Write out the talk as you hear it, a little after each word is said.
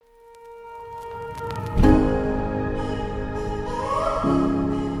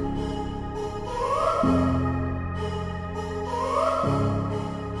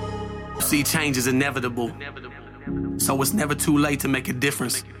believe change is inevitable. So it's never too late to make a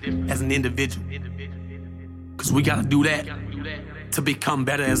difference as an individual. Cause we gotta do that to become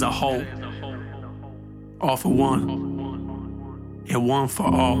better as a whole. All for one, and one for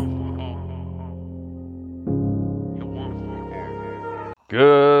all.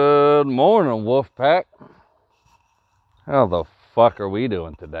 Good morning, Wolfpack. How the fuck are we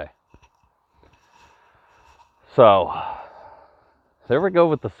doing today? So, there we go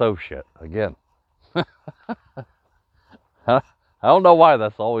with the so shit again. I don't know why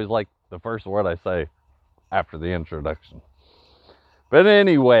that's always like the first word I say after the introduction. But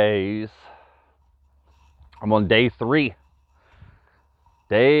anyways, I'm on day 3.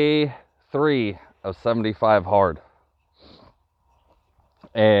 Day 3 of 75 hard.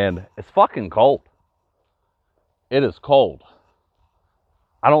 And it's fucking cold. It is cold.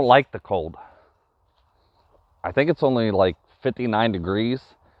 I don't like the cold. I think it's only like 59 degrees.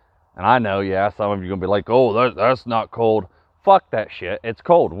 And I know, yeah, some of you are going to be like, oh, that's not cold. Fuck that shit. It's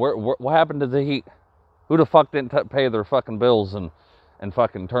cold. What happened to the heat? Who the fuck didn't pay their fucking bills and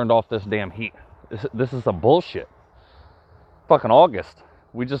fucking turned off this damn heat? This is some bullshit. Fucking August.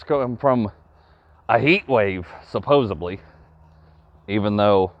 We just come from a heat wave, supposedly. Even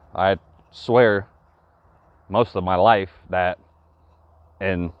though I swear most of my life that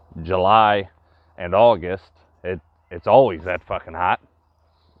in July and August, it's always that fucking hot.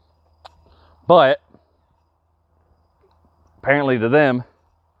 But apparently to them,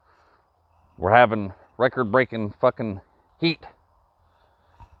 we're having record-breaking fucking heat.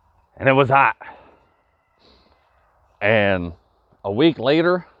 And it was hot. And a week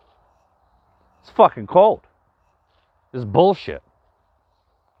later, it's fucking cold. It's bullshit.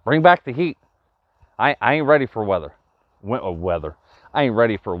 Bring back the heat. I ain't ready for weather. I ain't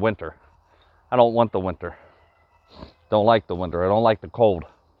ready for winter. I don't want the winter. Don't like the winter. I don't like the cold.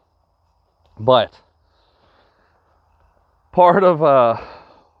 But part of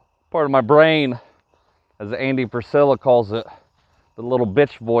my brain, as Andy Priscilla calls it, the little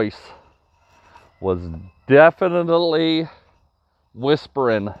bitch voice, was definitely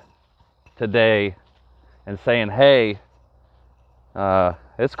whispering today and saying, hey,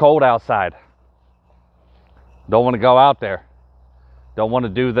 it's cold outside. Don't want to go out there. Don't want to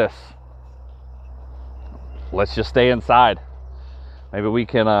do this. Let's just stay inside. Maybe we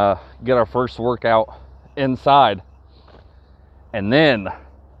can get our first workout inside. And then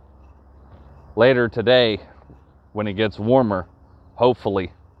later today, when it gets warmer,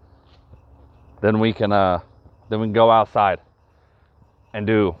 hopefully, then we can go outside and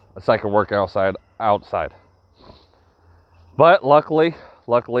do a second workout outside. But luckily,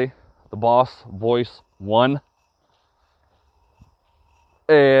 the boss voice won.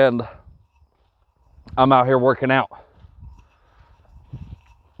 And I'm out here working out.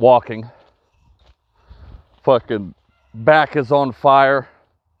 Walking. Fucking back is on fire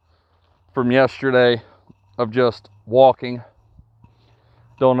from yesterday of just walking.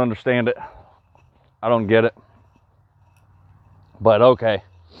 Don't understand it. I don't get it. But okay.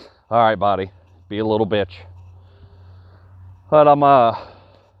 All right, body. Be a little bitch. But I'm,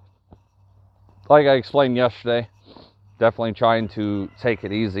 like I explained yesterday, definitely trying to take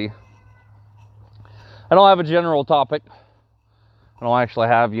it easy. I don't have a general topic. I don't actually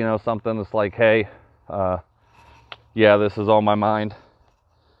have, something that's like, hey, yeah, this is on my mind.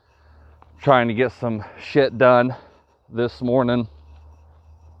 Trying to get some shit done this morning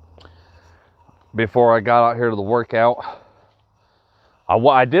before I got out here to the workout.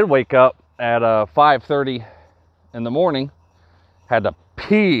 I did wake up at 5:30 in the morning. Had to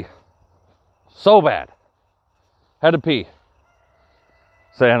pee so bad. Had to pee.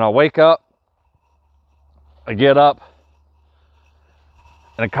 Saying I wake up, I get up.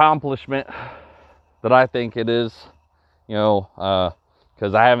 An accomplishment that I think it is, because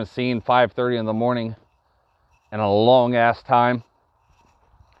I haven't seen 5:30 in the morning in a long ass time,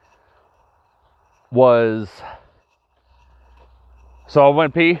 was, so I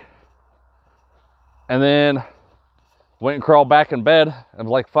went pee, and then went and crawled back in bed, and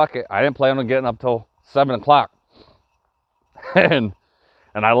was like, fuck it, I didn't plan on getting up till 7 o'clock, and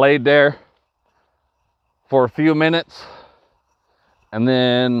I laid there for a few minutes, and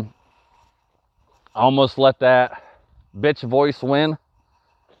then I almost let that bitch voice win.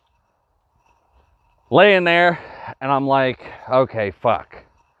 Laying there, and I'm like, okay, fuck.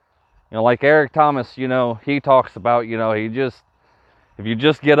 Like Eric Thomas, he talks about, if you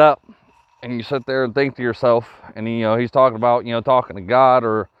just get up and you sit there and think to yourself, and he's talking about, talking to God,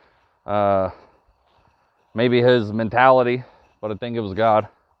 or maybe his mentality, but I think it was God.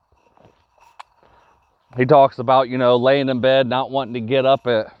 He talks about, laying in bed, not wanting to get up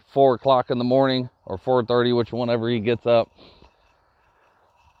at 4 o'clock in the morning, or 4:30, whenever he gets up.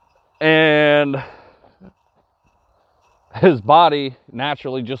 And his body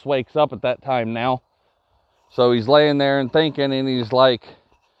naturally just wakes up at that time now. So he's laying there and thinking, and he's like,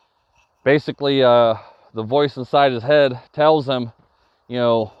 basically, the voice inside his head tells him, you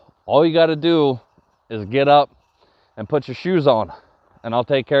know, all you got to do is get up and put your shoes on, and I'll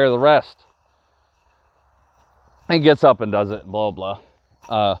take care of the rest. He gets up and does it, blah, blah.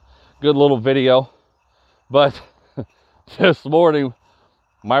 Good little video. But this morning,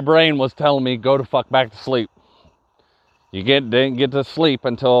 my brain was telling me, go to fuck back to sleep. You didn't get to sleep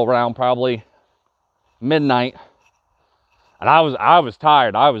until around probably midnight. And I was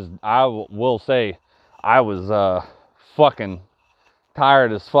tired. I will say, I was fucking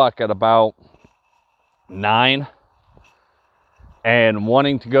tired as fuck at about 9 and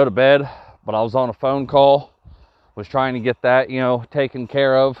wanting to go to bed, but I was on a phone call, was trying to get that, you know, taken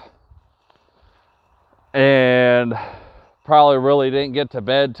care of, and probably really didn't get to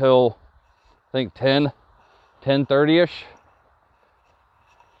bed till I think 10:30ish,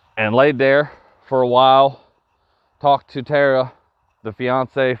 and laid there for a while, talked to Tara, the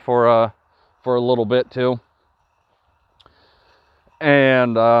fiance, for a little bit too.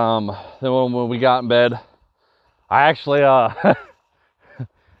 And then when we got in bed, I actually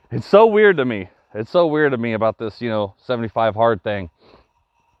it's so weird to me. It's so weird to me about this, you know, 75 hard thing.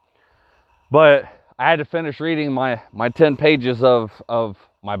 But I had to finish reading my 10 pages of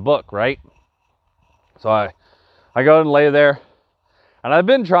my book, right? So I go and lay there, and I've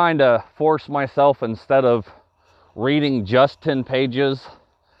been trying to force myself, instead of reading just 10 pages,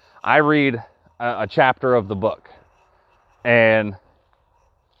 I read a chapter of the book, and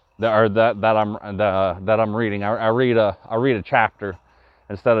that I'm reading. I read a chapter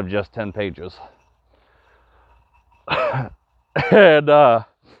instead of just 10 pages. And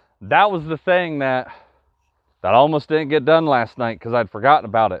that was the thing that almost didn't get done last night because I'd forgotten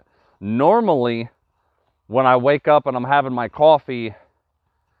about it. Normally, when I wake up and I'm having my coffee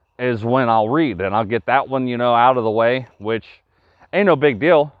is when I'll read, and I'll get that one, you know, out of the way, which ain't no big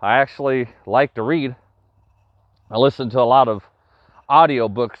deal. I actually like to read. I listen to a lot of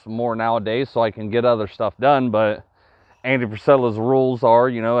audiobooks more nowadays so I can get other stuff done, but Andy Frisella's rules are,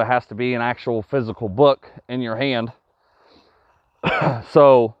 you know, it has to be an actual physical book in your hand.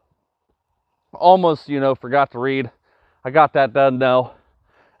 So, almost, you know, forgot to read. I got that done though.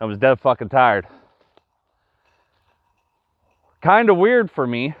 I was dead fucking tired. Kind of weird for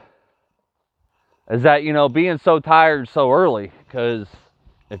me is that, you know, being so tired so early, because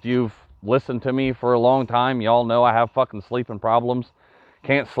if you've listened to me for a long time, y'all know I have fucking sleeping problems.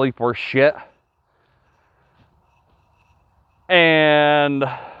 Can't sleep worth shit. And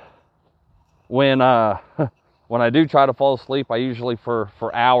when I do try to fall asleep, I usually for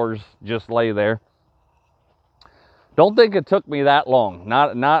hours just lay there. Don't think it took me that long,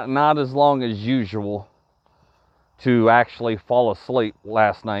 not as long as usual, to actually fall asleep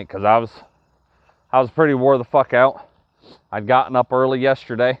last night, because I was pretty wore the fuck out. I'd gotten up early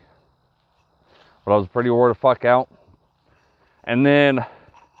yesterday, but I was pretty wore the fuck out. And then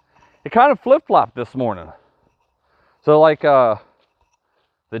it kind of flip-flopped this morning. So like the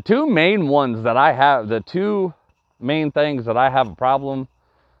two main things that I have a problem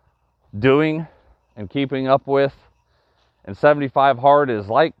doing and keeping up with in 75 hard is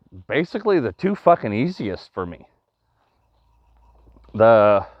like basically the two fucking easiest for me.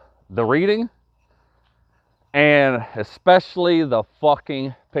 The reading, and especially the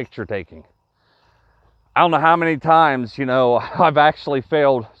fucking picture taking. I don't know how many times, you know, I've actually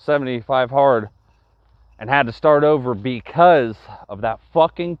failed 75 hard and had to start over because of that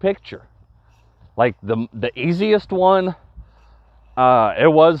fucking picture. Like the easiest one,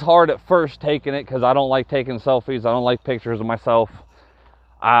 it was hard at first taking it because I don't like taking selfies. I don't like pictures of myself.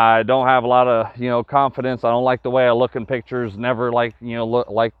 I don't have a lot of, you know, confidence. I don't like the way I look in pictures. Never like, you know,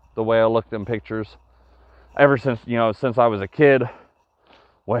 like the way I looked in pictures. Ever since, you know, since I was a kid,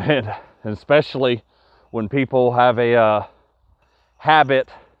 especially when people have a habit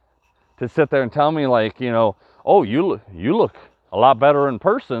to sit there and tell me, like, you know, oh, you look a lot better in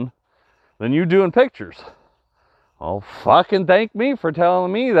person than you do in pictures. Well, fucking thank me for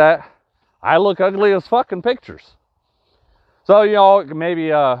telling me that I look ugly as fucking pictures. So, you know,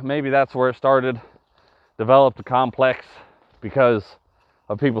 maybe that's where it started. Developed a complex because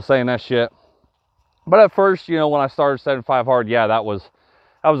of people saying that shit. But at first, you know, when I started 75 hard, yeah, that was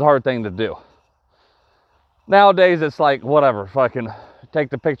a hard thing to do. Nowadays, it's like, whatever, fucking take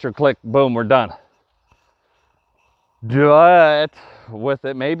the picture, click, boom, we're done. But with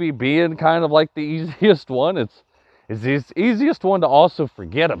it maybe being kind of like the easiest one, it's is the easiest one to also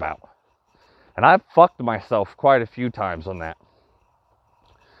forget about. And I've fucked myself quite a few times on that.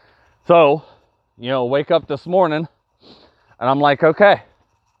 So, wake up this morning and I'm like, okay,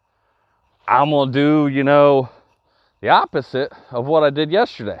 I'm going to do, the opposite of what I did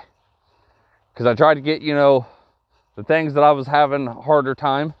yesterday. Because I tried to get, the things that I was having a harder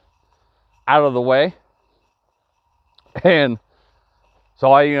time out of the way. And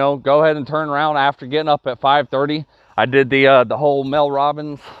so I, go ahead and turn around after getting up at 5:30. I did the whole Mel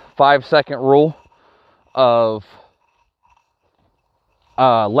Robbins 5-second rule of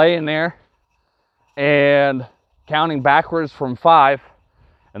laying there and counting backwards from 5.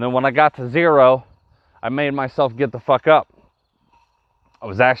 And then when I got to 0, I made myself get the fuck up. I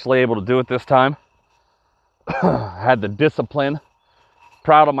was actually able to do it this time. I had the discipline.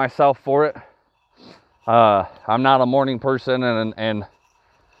 Proud of myself for it. I'm not a morning person and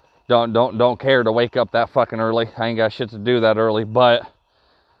don't care to wake up that fucking early. I ain't got shit to do that early, but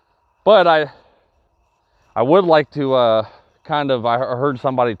I would like to I heard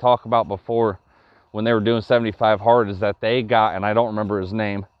somebody talk about before when they were doing 75 hard is that they got, and I don't remember his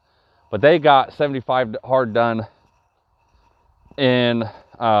name, but they got 75 hard done in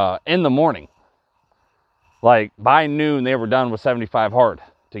the morning. Like by noon they were done with 75 hard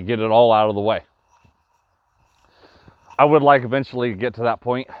to get it all out of the way. I would like eventually to get to that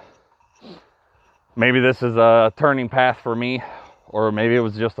point. Maybe this is a turning path for me, or maybe it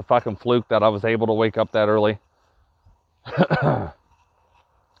was just a fucking fluke that I was able to wake up that early.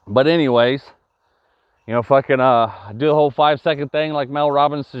 But anyways, fucking do the whole 5-second thing like Mel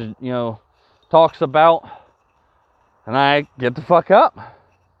Robbins, talks about, and I get the fuck up,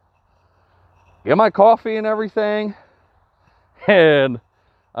 get my coffee and everything, and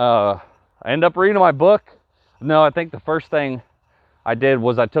I end up reading my book. No, I think the first thing I did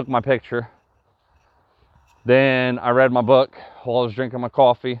was I took my picture. Then I read my book while I was drinking my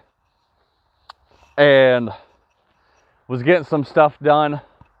coffee. And was getting some stuff done.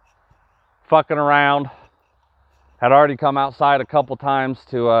 Fucking around. Had already come outside a couple times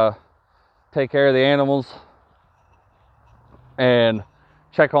to take care of the animals. And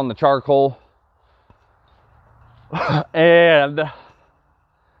check on the charcoal. And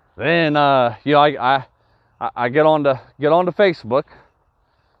then, I get onto Facebook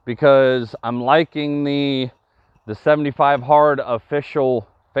because I'm liking the 75 hard official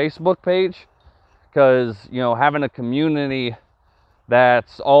Facebook page, because having a community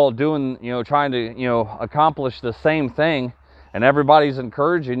that's all doing trying to accomplish the same thing, and everybody's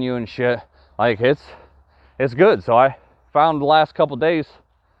encouraging you and shit, like it's good. So I found the last couple days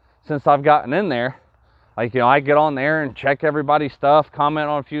since I've gotten in there, like I get on there and check everybody's stuff, comment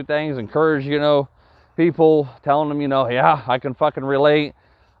on a few things, encourage people, telling them, yeah, I can fucking relate.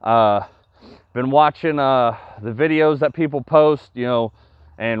 Been watching the videos that people post,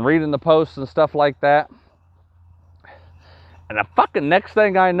 and reading the posts and stuff like that. And the fucking next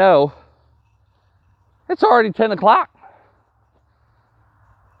thing I know, it's already 10 o'clock.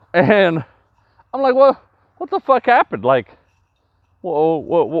 And I'm like, well, what the fuck happened? Like,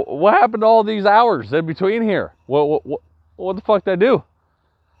 what happened to all these hours in between here? What the fuck did I do?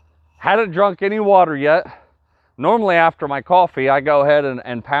 Hadn't drunk any water yet. Normally after my coffee, I go ahead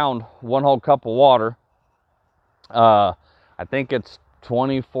and pound one whole cup of water. I think it's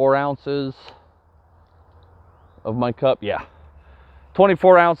 24 ounces of my cup. Yeah.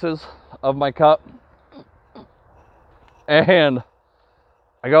 24 ounces of my cup. And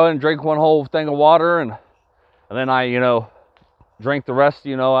I go ahead and drink one whole thing of water, and then I, drink the rest,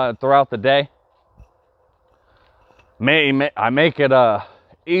 throughout the day. I make it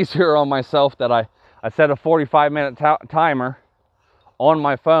easier on myself that I set a 45-minute timer on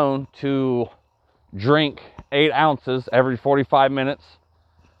my phone to drink 8 ounces every 45 minutes.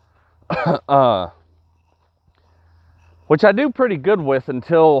 Which I do pretty good with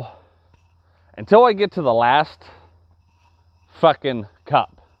until I get to the last fucking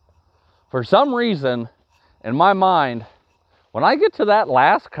cup. For some reason, in my mind, when I get to that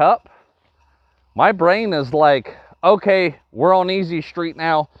last cup, my brain is like, okay, we're on easy street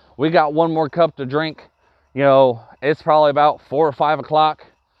now. We got one more cup to drink. It's probably about 4 or 5 o'clock.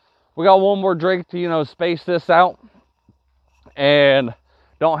 We got one more drink to, space this out. And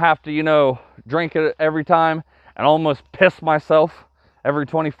don't have to, drink it every time and almost piss myself every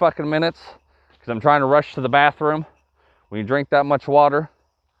 20 fucking minutes because I'm trying to rush to the bathroom when you drink that much water.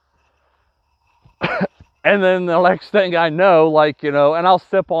 And then the next thing I know, and I'll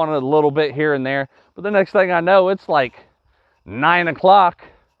sip on it a little bit here and there, but the next thing I know, it's like 9 o'clock,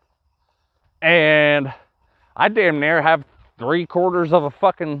 and I damn near have 3/4 of a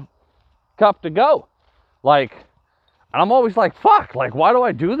fucking cup to go. Like, And I'm always like, fuck, like, why do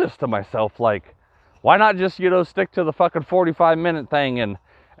I do this to myself? Like, why not just, you know, stick to the fucking 45-minute thing and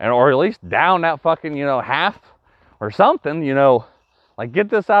or at least down that fucking, you know, half or something, you know, like, get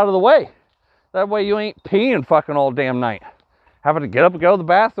this out of the way. That way you ain't peeing fucking all damn night, having to get up and go to the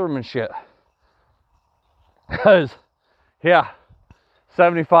bathroom and shit. Because, yeah,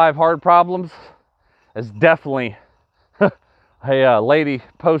 75 hard problems is definitely, a lady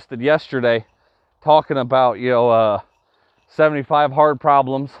posted yesterday talking about, you know, 75 hard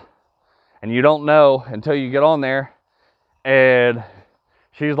problems, and you don't know until you get on there. And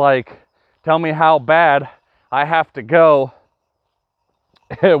she's like, tell me how bad I have to go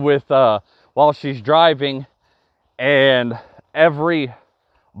with while she's driving, and every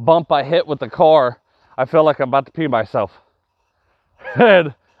bump I hit with the car, I feel like I'm about to pee myself.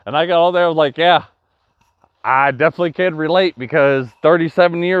 And I got on there, I was like, yeah, I definitely can relate, because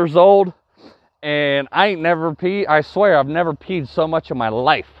 37 years old, and I ain't never peed. I swear I've never peed so much in my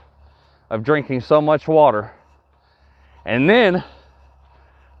life of drinking so much water. And then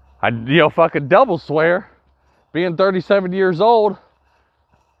I, you know, fucking double swear, being 37 years old,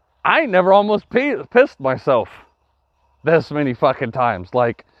 I ain't never almost pissed myself this many fucking times.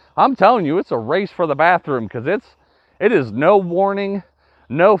 Like, I'm telling you, it's a race for the bathroom, because it is no warning,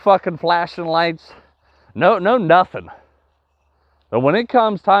 no fucking flashing lights, no nothing. But when it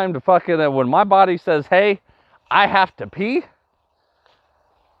comes time to fucking, when my body says, hey, I have to pee,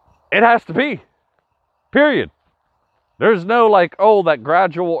 it has to pee. Period. There's no like, oh, that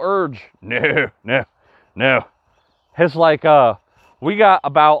gradual urge. No. It's like, we got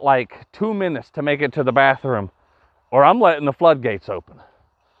about like 2 minutes to make it to the bathroom, or I'm letting the floodgates open.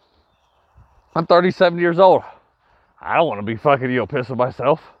 I'm 37 years old. I don't want to be fucking, you know, pissing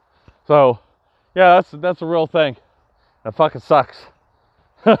myself. So, yeah, that's a real thing. It fucking sucks.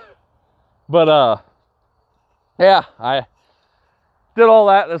 But, yeah, I did all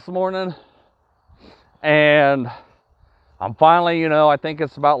that this morning, and I'm finally, you know, I think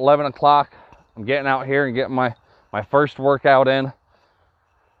it's about 11 o'clock. I'm getting out here and getting my first workout in.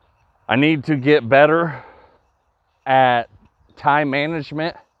 I need to get better at time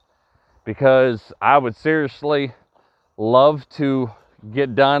management, because I would seriously love to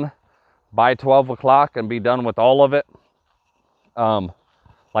get done by 12 o'clock and be done with all of it.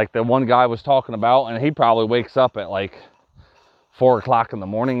 Like the one guy was talking about, and he probably wakes up at like 4 o'clock in the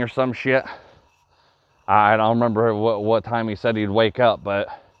morning or some shit. I don't remember what time he said he'd wake up, but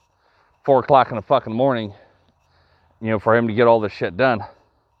 4 o'clock in the fucking morning, you know, for him to get all this shit done,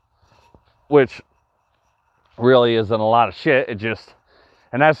 which really isn't a lot of shit. It just,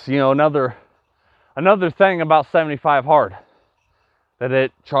 and that's, you know, another thing about 75 hard that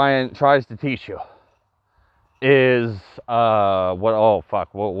it tries to teach you is why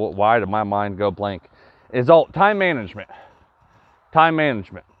did my mind go blank? Is all time management.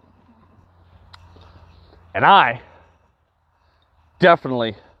 And I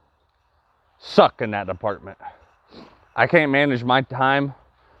definitely suck in that department. I can't manage my time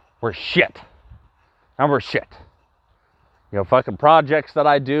for shit. You know, fucking projects that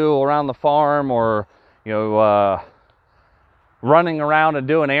I do around the farm, or, you know, running around and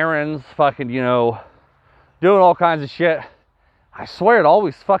doing errands, fucking, you know, doing all kinds of shit. I swear it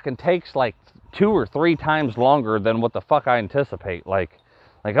always fucking takes like 2 or 3 times longer than what the fuck I anticipate. Like,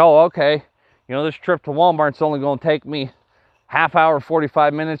 oh, okay, you know, this trip to Walmart's only going to take me half hour,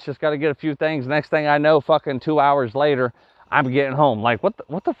 45 minutes. Just got to get a few things. Next thing I know, fucking 2 hours later, I'm getting home. Like, what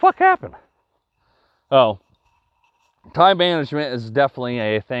the fuck happened? Oh, time management is definitely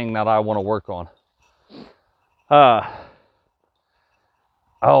a thing that I want to work on.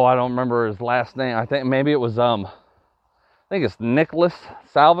 Oh, I don't remember his last name. I think maybe it was, I think it's Nicholas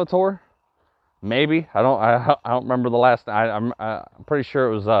Salvatore. Maybe. I don't remember the last name. I'm pretty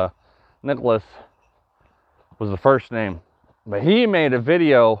sure it was, Nicholas was the first name. But he made a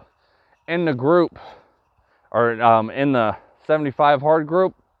video in the group, or in the 75 hard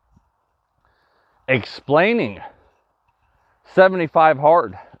group, explaining 75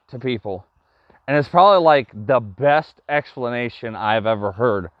 hard to people. And it's probably like the best explanation I've ever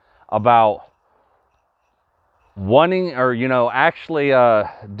heard about wanting, or, you know, actually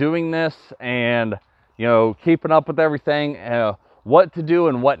doing this, and, you know, keeping up with everything, what to do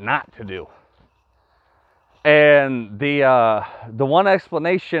and what not to do. And the one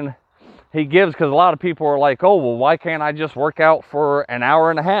explanation he gives, because a lot of people are like, oh, well, why can't I just work out for an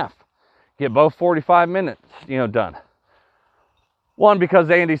hour and a half, get both 45 minutes, you know, done? One, because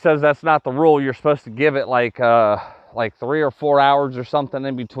Andy says that's not the rule. You're supposed to give it like 3 or 4 hours or something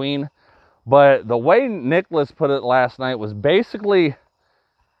in between. But the way Nicholas put it last night was basically,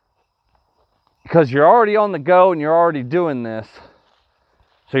 because you're already on the go and you're already doing this.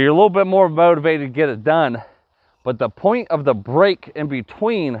 So you're a little bit more motivated to get it done. But the point of the break in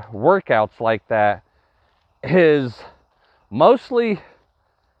between workouts like that is mostly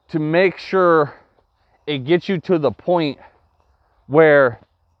to make sure it gets you to the point where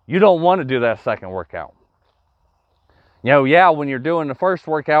you don't want to do that second workout. Yeah, when you're doing the first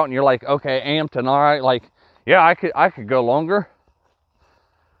workout and you're like, okay, amped and all right, like, yeah, I could go longer.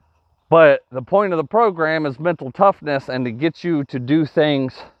 But the point of the program is mental toughness and to get you to do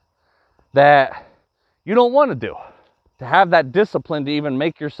things that you don't want to do. To have that discipline to even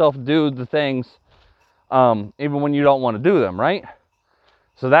make yourself do the things even when you don't want to do them, right?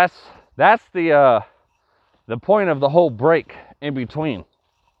 So that's the point of the whole break in between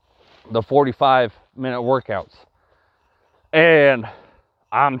the 45-minute workouts. And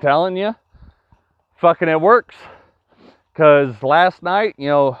I'm telling you, fucking it works. Because last night,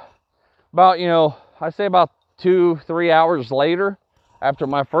 about 2-3 hours later, after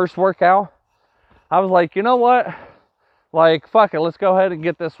my first workout, I was like, you know what? Like, fuck it, let's go ahead and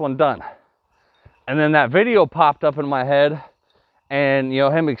get this one done. And then that video popped up in my head, and,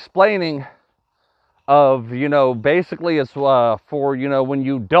 him explaining of, basically it's for, when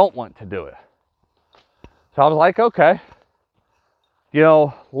you don't want to do it. So I was like, okay,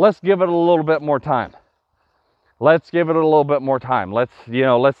 let's give it a little bit more time. Let's see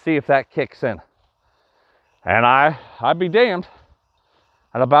if that kicks in. And I'd be damned.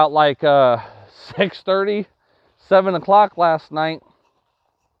 At about like 6:30, 7 o'clock last night,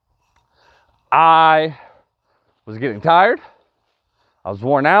 I was getting tired. I was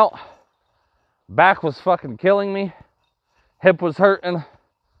worn out. Back was fucking killing me. Hip was hurting.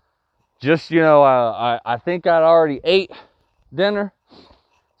 Just, I think I'd already ate dinner.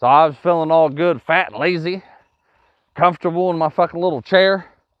 So I was feeling all good, fat and lazy. Comfortable in my fucking little chair.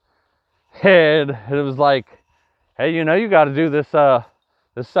 And it was like, hey, you got to do this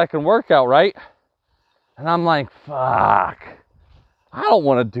second workout, right? And I'm like, fuck. I don't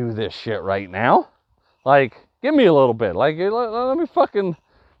want to do this shit right now. Like, give me a little bit. Like, let me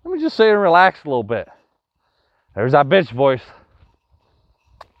just sit and relax a little bit. There's that bitch voice.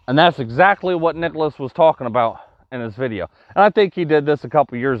 And that's exactly what Nicholas was talking about in his video. And I think he did this a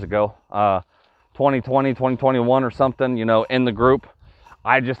couple years ago, 2020, 2021 or something, in the group.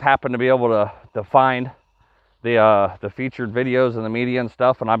 I just happened to be able to find the featured videos in the media and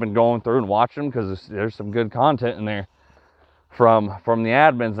stuff, and I've been going through and watching them because there's some good content in there from the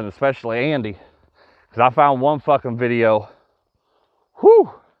admins, and especially Andy, because I found one fucking video.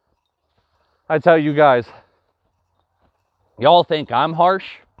 Whew! I tell you guys, y'all think I'm harsh,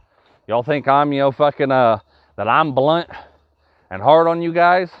 y'all think I'm that I'm blunt and hard on you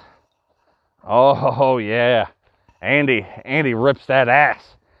guys. Oh yeah, Andy rips that ass.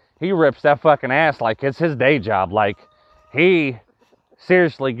 He rips that fucking ass like it's his day job. Like, he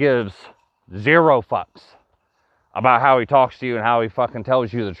seriously gives zero fucks about how he talks to you and how he fucking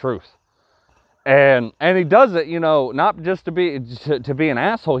tells you the truth. And he does it, not just to be an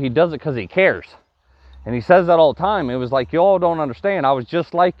asshole. He does it because he cares. And he says that all the time. It was like, y'all don't understand. I was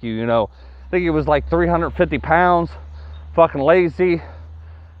just like you, I think it was like 350 pounds, fucking lazy,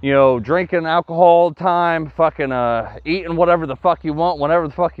 drinking alcohol all the time, fucking eating whatever the fuck you want, whenever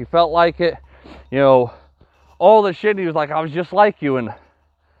the fuck you felt like it, all this shit. He was like, I was just like you. And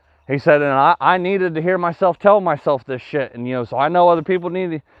he said, and I needed to hear myself tell myself this shit. And, so I know other people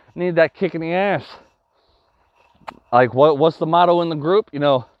need that kick in the ass. Like, what's the motto in the group?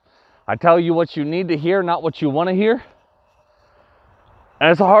 I tell you what you need to hear, not what you want to hear.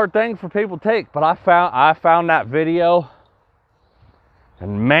 And it's a hard thing for people to take, but I found that video.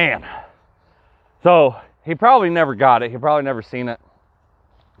 And man, so he probably never got it. He probably never seen it.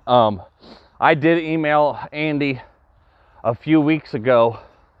 I did email Andy a few weeks ago,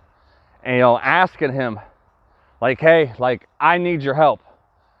 and, asking him, like, hey, like, I need your help,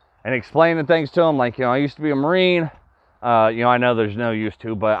 and explaining things to him, like, I used to be a Marine. I know there's no used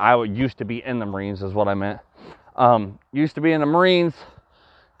to, but I used to be in the Marines is what I meant. Used to be in the Marines,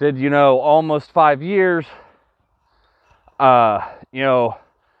 did, almost 5 years.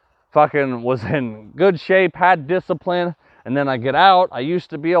 Fucking was in good shape, had discipline, and then I get out. I used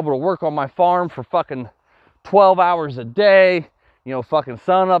to be able to work on my farm for fucking 12 hours a day, fucking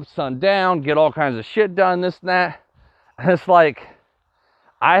sun up, sun down, get all kinds of shit done, this and that. And it's like,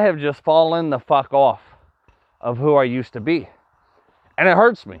 I have just fallen the fuck off of who I used to be. And it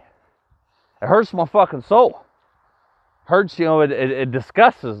hurts me. It hurts my fucking soul. Hurts, it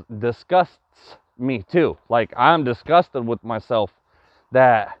disgusts me too. Like, I'm disgusted with myself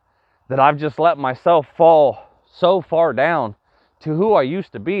that I've just let myself fall so far down to who I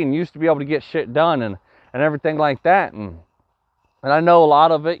used to be and used to be able to get shit done and everything like that. And I know a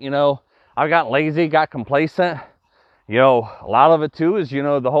lot of it, I got lazy, got complacent. A lot of it too is,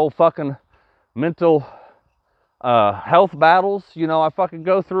 the whole fucking mental health battles, I fucking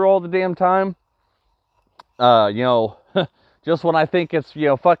go through all the damn time. Just when I think it's,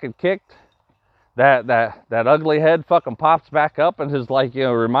 fucking kicked, that ugly head fucking pops back up and is like,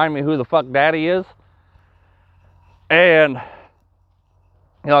 remind me who the fuck daddy is. And,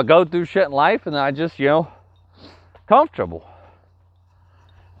 I go through shit in life and I just, comfortable.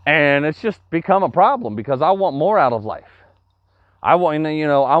 And it's just become a problem because I want more out of life. I want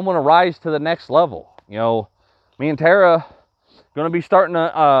to rise to the next level. Me and Tara going to be starting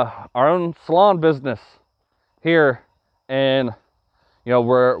our own salon business here, and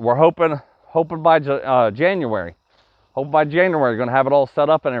we're hoping by January. Hoping by January, going to have it all set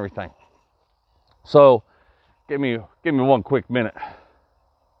up and everything. So, give me one quick minute.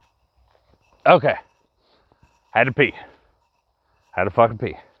 Okay, had to pee. Had to fucking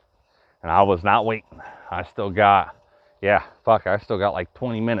pee, and I was not waiting. I still got like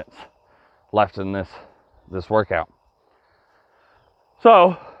 20 minutes left in this workout.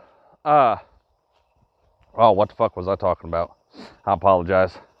 So, what the fuck was I talking about? I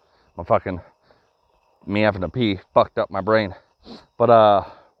apologize. Me having to pee fucked up my brain. But,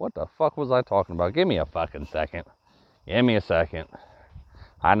 what the fuck was I talking about? Give me a fucking second. Give me a second.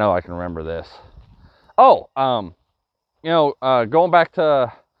 I know I can remember this. Going back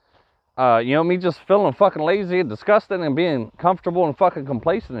to, me just feeling fucking lazy and disgusting and being comfortable and fucking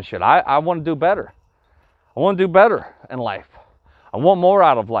complacent and shit. I want to do better. I want to do better in life. I want more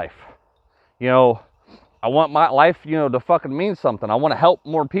out of life. I want my life, to fucking mean something. I want to help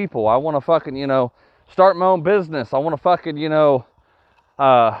more people. I want to fucking, start my own business. I want to fucking,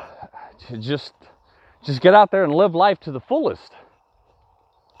 just get out there and live life to the fullest.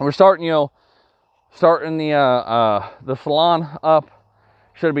 And we're starting the salon up.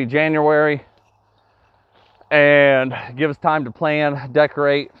 Should be January. And give us time to plan,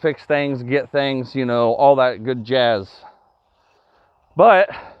 decorate, fix things, get things, all that good jazz. But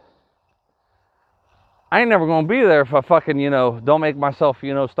I ain't never going to be there if I fucking, don't make myself,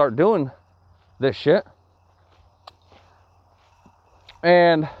 start doing this shit.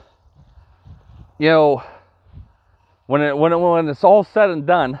 And, when it's all said and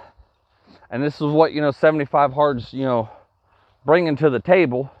done, and this is what, 75 Hards, bringing to the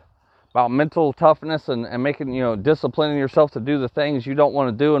table about mental toughness and making, disciplining yourself to do the things you don't want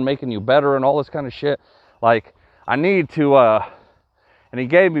to do and making you better and all this kind of shit. Like, I need to, and he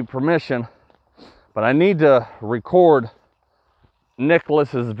gave me permission, but I need to record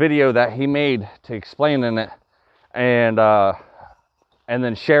Nicholas's video that he made to explaining it, and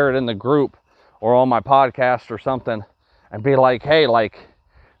then share it in the group or on my podcast or something, and be like, hey, like,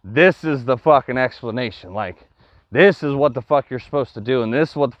 this is the fucking explanation. Like, this is what the fuck you're supposed to do, and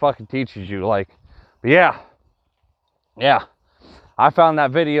this is what the fucking teaches you. Like, but yeah. I found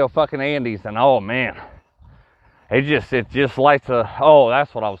that video fucking Andy's, and oh man, it just lights a. Oh,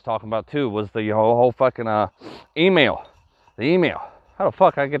 that's what I was talking about too. Was the whole fucking email. The email. How the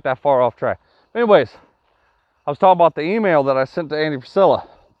fuck I get that far off track? Anyways, I was talking about the email that I sent to Andy Priscilla,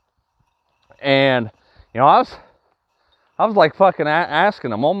 and I was like fucking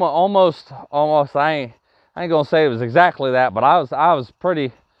asking him almost. I ain't gonna say it was exactly that, but I was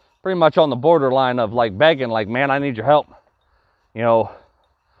pretty much on the borderline of like begging, like, man, I need your help.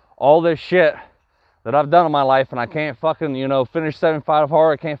 All this shit that I've done in my life, and I can't fucking, finish 75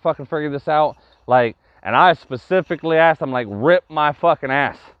 hard. I can't fucking figure this out. Like, and I specifically asked him, like, rip my fucking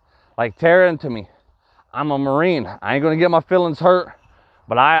ass. Like, tear into me. I'm a Marine. I ain't gonna get my feelings hurt,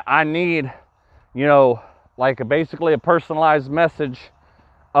 but I need, like basically a personalized message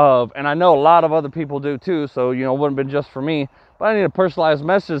of, and I know a lot of other people do too, so, it wouldn't have been just for me, but I need a personalized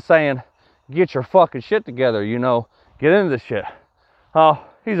message saying, get your fucking shit together, get into this shit. Oh,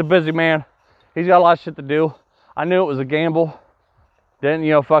 he's a busy man. He's got a lot of shit to do. I knew it was a gamble.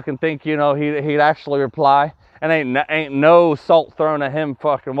 Didn't, fucking think, he'd actually reply, and ain't no salt thrown at him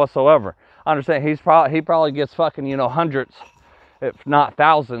fucking whatsoever. I understand he probably gets fucking, hundreds, if not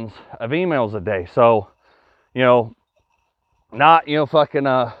thousands of emails a day. So, not, fucking,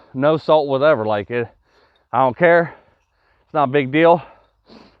 no salt, whatever. Like, I don't care. It's not a big deal.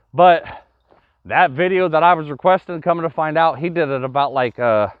 But that video that I was requesting, coming to find out, he did it about like,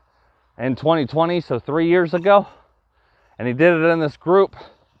 in 2020, so 3 years ago. And he did it in this group.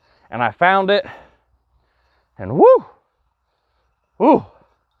 And I found it. And woo.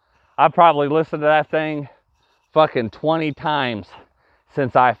 I probably listened to that thing fucking 20 times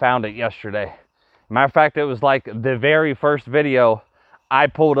since I found it yesterday. Matter of fact, it was like the very first video I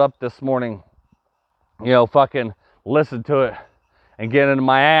pulled up this morning, you know, fucking listened to it and getting into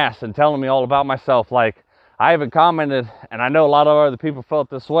my ass and telling me all about myself. Like, I haven't commented, and I know a lot of other people felt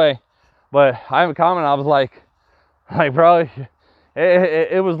this way, but I haven't commented. I was like bro,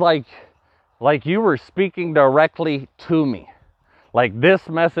 it was like you were speaking directly to me. Like, this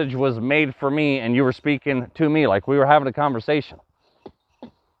message was made for me and you were speaking to me, like we were having a conversation.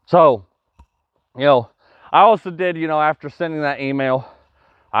 So, you know, I also did, you know, after sending that email,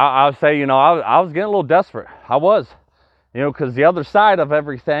 I would say, you know, I was getting a little desperate. I was, you know, because the other side of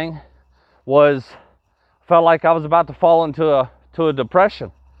everything was, felt like I was about to fall into a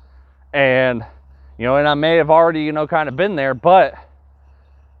depression. And, you know, and I may have already, you know, kind of been there, but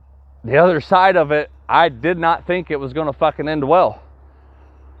the other side of it, I did not think it was going to fucking end well.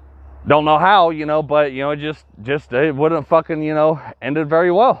 Don't know how, you know, but, you know, just it wouldn't fucking, you know, ended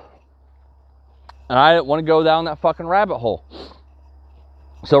very well. And I didn't want to go down that fucking rabbit hole.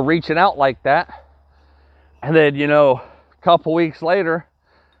 So reaching out like that, and then, you know, a couple weeks later,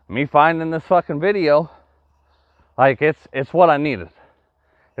 me finding this fucking video, like, it's what I needed.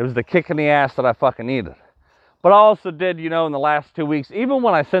 It was the kick in the ass that I fucking needed. But I also did, you know, in the last 2 weeks, even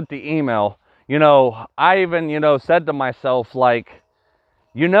when I sent the email, you know, I even, you know, said to myself, like,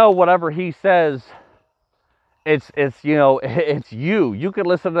 you know, whatever he says, it's you know, it's you. You could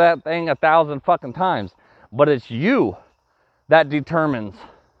listen to that thing 1,000 fucking times, but it's you that determines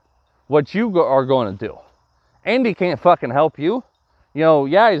what you are going to do. Andy can't fucking help you. You know,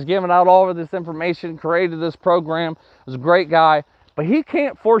 yeah, he's giving out all of this information, created this program, was a great guy, but he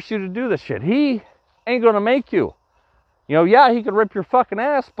can't force you to do this shit. He ain't gonna make you. You know, yeah, he could rip your fucking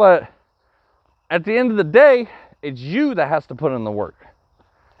ass, but at the end of the day, it's you that has to put in the work.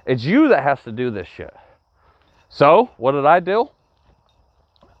 It's you that has to do this shit. So, what did I do?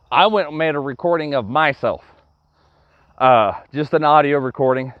 I went and made a recording of myself. Just an audio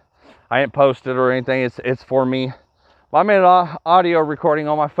recording. I didn't post it or anything. It's for me. But I made an audio recording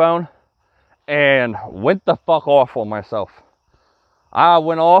on my phone and went the fuck off on myself. I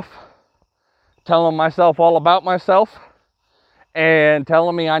went off telling myself all about myself and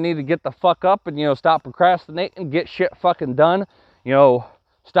telling me I need to get the fuck up and, you know, stop procrastinating, get shit fucking done, you know,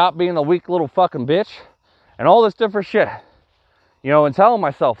 stop being a weak little fucking bitch and all this different shit, you know, and telling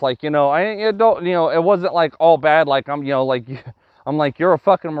myself, like, you know, it wasn't like all bad, like I'm, you know, like, I'm like, you're a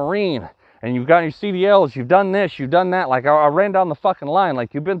fucking Marine and you've got your CDLs, you've done this, you've done that, like I ran down the fucking line,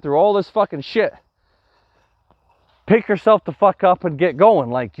 like you've been through all this fucking shit. Pick yourself the fuck up and get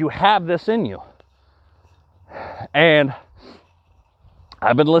going, like you have this in you. And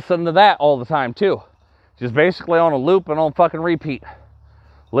I've been listening to that all the time too. Just basically on a loop and on fucking repeat.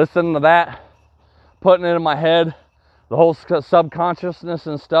 Listening to that, putting it in my head, the whole subconsciousness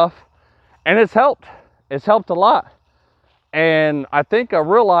and stuff. And it's helped. It's helped a lot. And I think I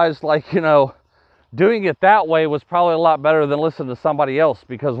realized, like, you know, doing it that way was probably a lot better than listening to somebody else.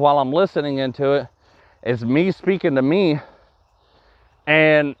 Because while I'm listening into it, it's me speaking to me.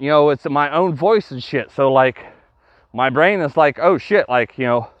 And, you know, it's my own voice and shit. So, like, my brain is like, oh, shit, like, you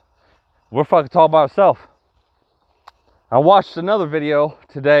know, we're fucking talking about ourselves. I watched another video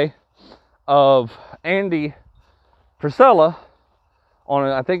today of Andy Frisella on,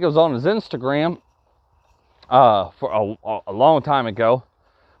 I think it was on his Instagram for a long time ago.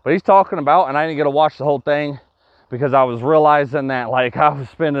 But he's talking about, and I didn't get to watch the whole thing because I was realizing that, like, I was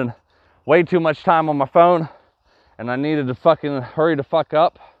spending way too much time on my phone. And I needed to fucking hurry the fuck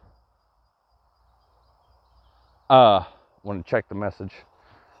up. Want to check the message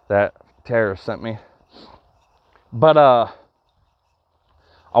that Tara sent me. But, I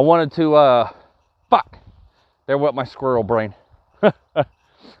wanted to, fuck. There went my squirrel brain.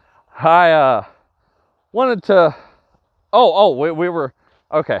 I, wanted to, we were,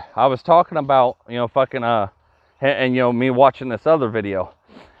 okay. I was talking about, you know, fucking, and, you know, me watching this other video.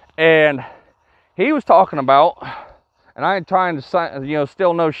 And he was talking about, and I ain't trying to, you know,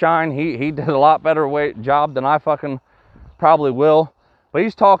 still no shine. He did a lot better job than I fucking probably will. But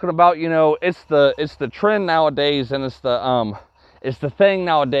he's talking about, you know, it's the trend nowadays, and it's the thing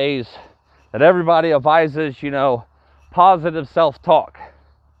nowadays that everybody advises, you know, positive self-talk.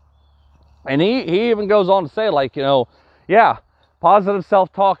 And he even goes on to say, like, you know, yeah, positive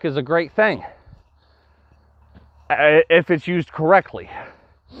self-talk is a great thing if it's used correctly.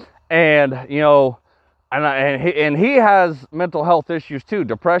 And, you know, and he has mental health issues too.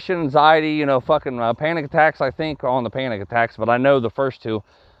 Depression, anxiety, you know, fucking panic attacks, I think, on the panic attacks. But I know the first two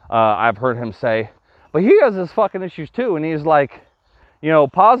I've heard him say. But he has his fucking issues too. And he's like, you know,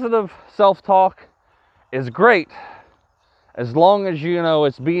 positive self-talk is great as long as, you know,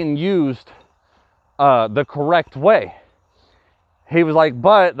 it's being used the correct way. He was like,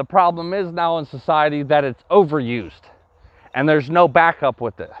 but the problem is now in society that it's overused and there's no backup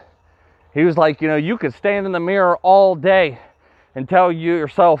with it. He was like, you could stand in the mirror all day and tell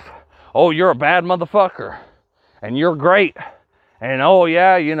yourself, oh, you're a bad motherfucker and you're great. And oh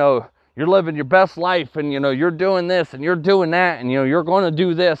yeah, you're living your best life and you're doing this and you're doing that and you're going to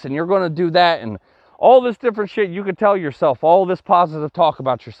do this and you're going to do that and all this different shit you could tell yourself, all this positive talk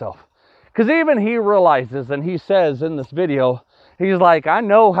about yourself. Because even he realizes, and he says in this video, he's like, I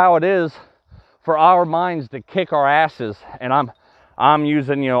know how it is for our minds to kick our asses. And I'm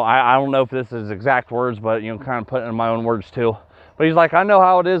using, I don't know if this is exact words, but, kind of putting in my own words too. But he's like, I know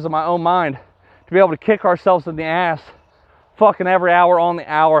how it is in my own mind to be able to kick ourselves in the ass fucking every hour on the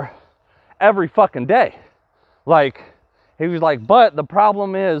hour, every fucking day. Like, he was like, but the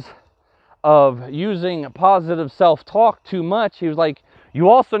problem is of using positive self-talk too much. He was like, you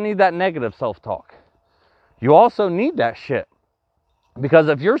also need that negative self-talk. You also need that shit. Because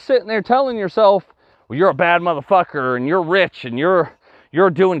if you're sitting there telling yourself, well, you're a bad motherfucker and you're rich and you're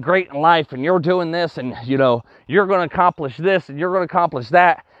doing great in life and you're doing this and, you're going to accomplish this and you're going to accomplish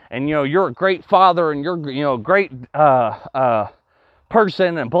that and, you're a great father and you're, a great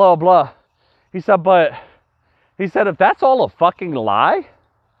person and blah, blah. He said, if that's all a fucking lie,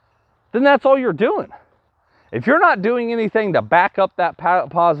 then that's all you're doing. If you're not doing anything to back up that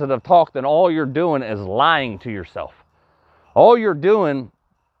positive talk, then all you're doing is lying to yourself. All you're doing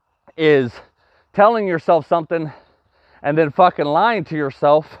is telling yourself something and then fucking lying to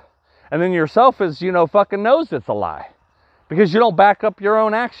yourself. And then yourself is, fucking knows it's a lie. Because you don't back up your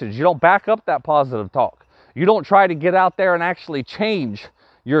own actions. You don't back up that positive talk. You don't try to get out there and actually change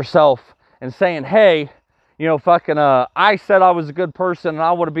yourself and saying, hey, I said I was a good person and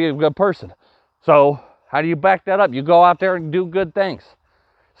I want to be a good person. So how do you back that up? You go out there and do good things.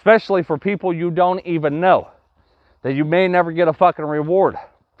 Especially for people you don't even know. That you may never get a fucking reward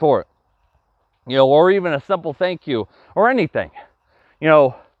for it. Or even a simple thank you. Or anything.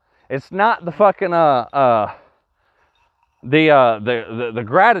 It's not the fucking, the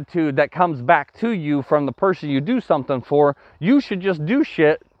gratitude that comes back to you from the person you do something for. You should just do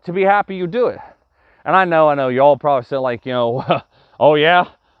shit to be happy you do it. And I know y'all probably say like, oh yeah,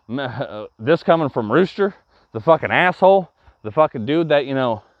 this coming from Rooster, the fucking asshole, the fucking dude that,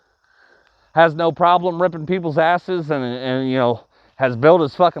 has no problem ripping people's asses and has built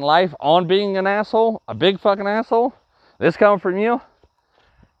his fucking life on being an asshole, a big fucking asshole. This coming from you?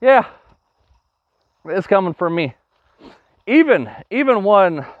 Yeah, this coming from me. Even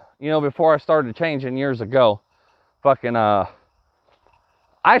one, before I started changing years ago, fucking,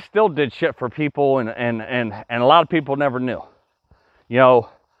 I still did shit for people and a lot of people never knew.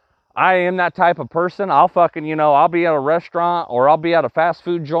 I am that type of person. I'll fucking, I'll be at a restaurant or I'll be at a fast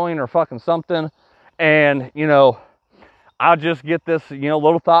food joint or fucking something. And, I'll just get this,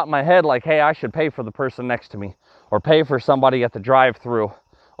 little thought in my head like, hey, I should pay for the person next to me or pay for somebody at the drive-thru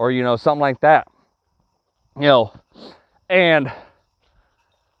or, something like that. And,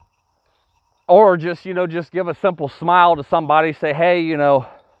 or just, just give a simple smile to somebody, say, hey,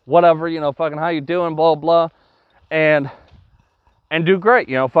 whatever, fucking how you doing, blah, blah, and do great,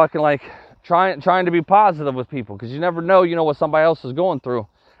 fucking like trying to be positive with people because you never know, what somebody else is going through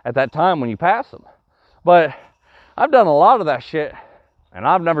at that time when you pass them. But I've done a lot of that shit and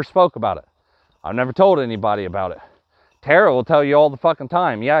I've never spoke about it. I've never told anybody about it. Tara will tell you all the fucking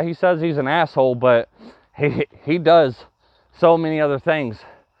time. Yeah, he says he's an asshole, but he does so many other things.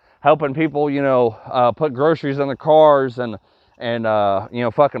 Helping people, put groceries in their cars and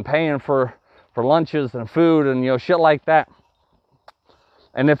fucking paying for lunches and food and, shit like that.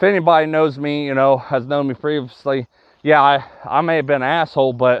 And if anybody knows me, has known me previously, yeah, I may have been an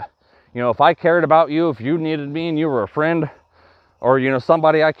asshole, but, if I cared about you, if you needed me and you were a friend or,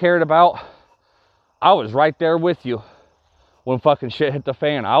 somebody I cared about, I was right there with you when fucking shit hit the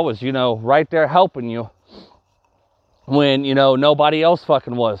fan. I was, right there helping you when, nobody else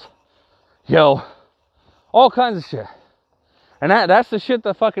fucking was. All kinds of shit. And that's the shit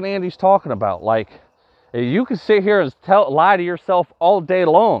that fucking Andy's talking about. Like, you can sit here and lie to yourself all day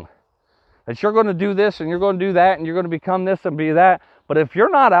long that you're going to do this and you're going to do that and you're going to become this and be that. But if you're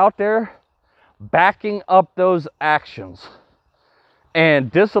not out there backing up those actions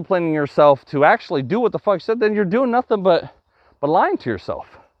and disciplining yourself to actually do what the fuck you said, then you're doing nothing but lying to yourself.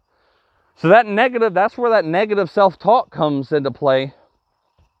 So that's where that negative self-talk comes into play.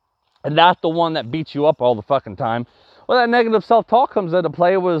 And not the one that beats you up all the fucking time. Well, that negative self-talk comes into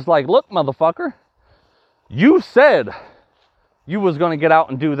play was like, look, motherfucker, you said you was going to get out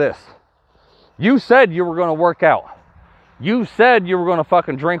and do this. You said you were going to work out. You said you were going to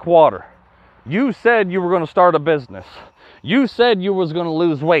fucking drink water. You said you were going to start a business. You said you was going to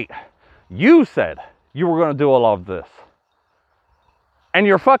lose weight. You said you were going to do all of this. And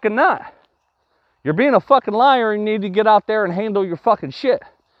you're fucking not. You're being a fucking liar and you need to get out there and handle your fucking shit.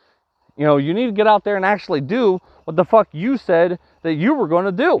 You know, you need to get out there and actually do what the fuck you said that you were going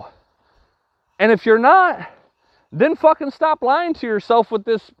to do. And if you're not, then fucking stop lying to yourself with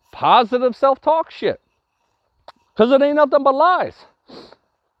this positive self-talk shit. Because it ain't nothing but lies.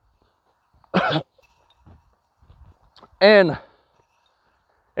 And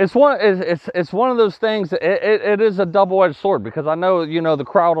it's one of those things, it is a double-edged sword, because I know, you know, the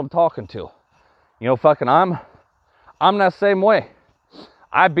crowd I'm talking to. You know, fucking I'm that same way.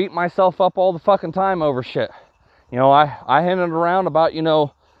 I beat myself up all the fucking time over shit. You know, I hinted around about, you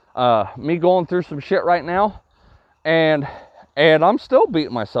know, me going through some shit right now, and I'm still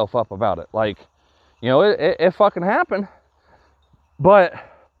beating myself up about it. Like, you know, it fucking happened. But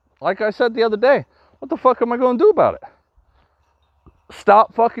like I said the other day, what the fuck am I going to do about it?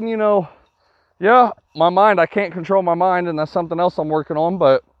 Stop fucking, you know, yeah, my mind, I can't control my mind, and that's something else I'm working on,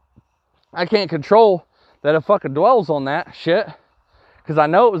 but I can't control that it fucking dwells on that shit, because I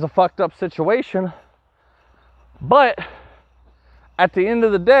know it was a fucked up situation. But at the end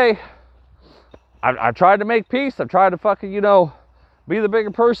of the day, I tried to make peace. I tried to fucking, you know, be the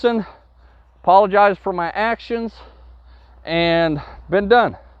bigger person, apologize for my actions, and been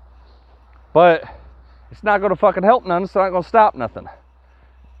done. But it's not going to fucking help none. It's not going to stop nothing.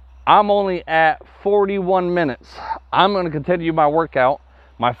 I'm only at 41 minutes. I'm going to continue my workout.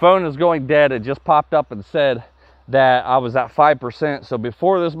 My phone is going dead. It just popped up and said that I was at 5%. So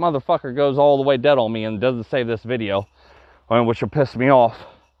before this motherfucker goes all the way dead on me and doesn't save this video, which will piss me off.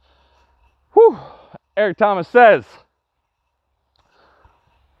 Whew. Eric Thomas says,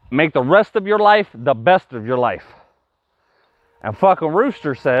 make the rest of your life the best of your life. And fucking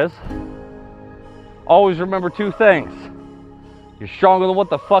Rooster says, always remember two things. You're stronger than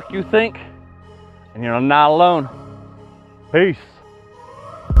what the fuck you think, and you're not alone. Peace.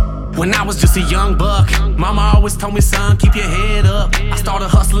 When I was just a young buck, mama always told me, son, keep your head up. I started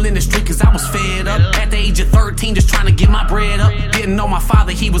hustling in the street cause I was fed up. At the age of 13, just trying to get my bread up. Didn't know my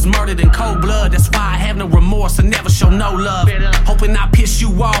father, he was murdered in cold blood. That's why I have no remorse and never show no love. Hoping I piss you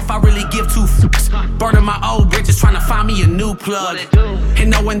off, I really give two fucks. Burning my old bridges, trying to find me a new plug. And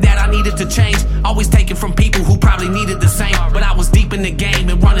knowing that I needed to change, always taking from people who probably needed the same. But I was deep in the game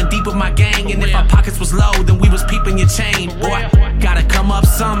and running deep with my gang. And if our pockets was low, then we was peeping your chain. Boy, gotta come up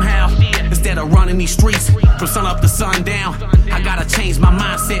somehow. Instead of running these streets from sun up to sundown, I gotta change my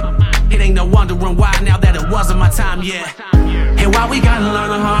mindset. It ain't no wondering why now that it wasn't my time yet. And why we gotta learn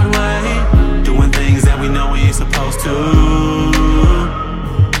the hard way, doing things that we know we ain't supposed to.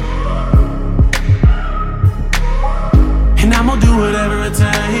 And I'm gonna do whatever it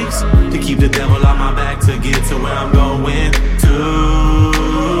takes to keep the devil on my back to get to where I'm going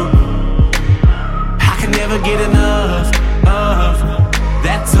to. I can never get enough of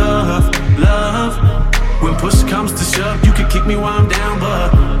that tough love. When push comes to shove, you can kick me while I'm down,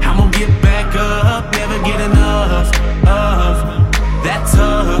 but I'm gonna get back up. Never get enough of that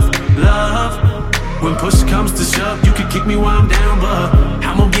tough love. When push comes to shove, you can kick me while I'm down, but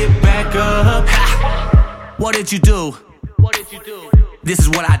I'm gonna get back up. Ha! What did you do? What did you do? This is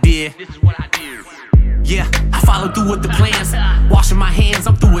what I did. This is what I did. Yeah, I followed through with the plans. Washing my hands,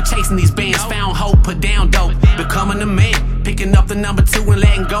 I'm through with chasing these bands. Found hope, put down dope, becoming a man. Picking up the number 2 and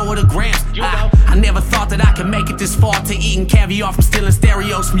letting go of the grams. I never thought that I could make it this far, to eating caviar from stealing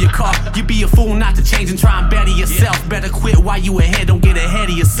stereos from your car. You'd be a fool not to change and try and better yourself. Better quit while you ahead, don't get ahead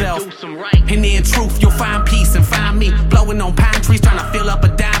of yourself. And in truth, you'll find peace and find me blowing on pine trees, trying to fill up a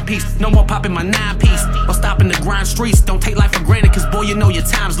dime piece. No more popping my 9-piece or stopping the grind streets. Don't take life for granted, cause boy, you know your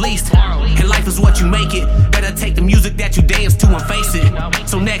time's least. And life is what you make it. Better take the music that you dance to and face it.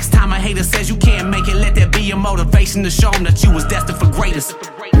 So next time a hater says you can't make it, let that be your motivation to show them that you was destined for greatness.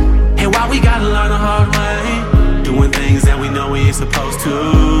 And why we gotta learn the hard way, doing things that we know we ain't supposed to.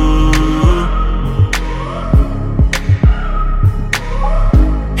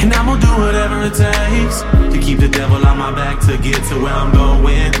 And I'm gonna do whatever it takes to keep the devil on my back to get to where I'm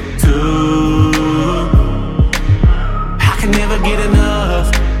going to. I can never get enough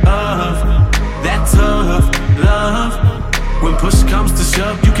of that tough love. When push comes to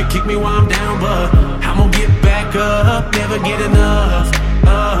shove, you can kick me while I'm down, but I'm gonna get back up. Never get enough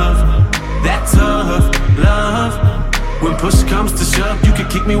of that tough love. When push comes to shove, you can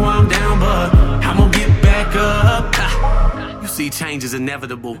kick me while I'm down, but I'm gonna get back up. Ha. You see, change is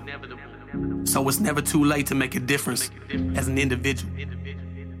inevitable, so it's never too late to make a difference as an individual.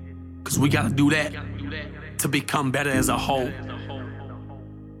 Cause we gotta do that to become better as a whole.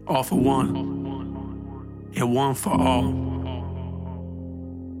 All for one, and one for all.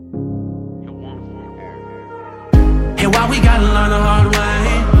 And why we gotta learn the hard way?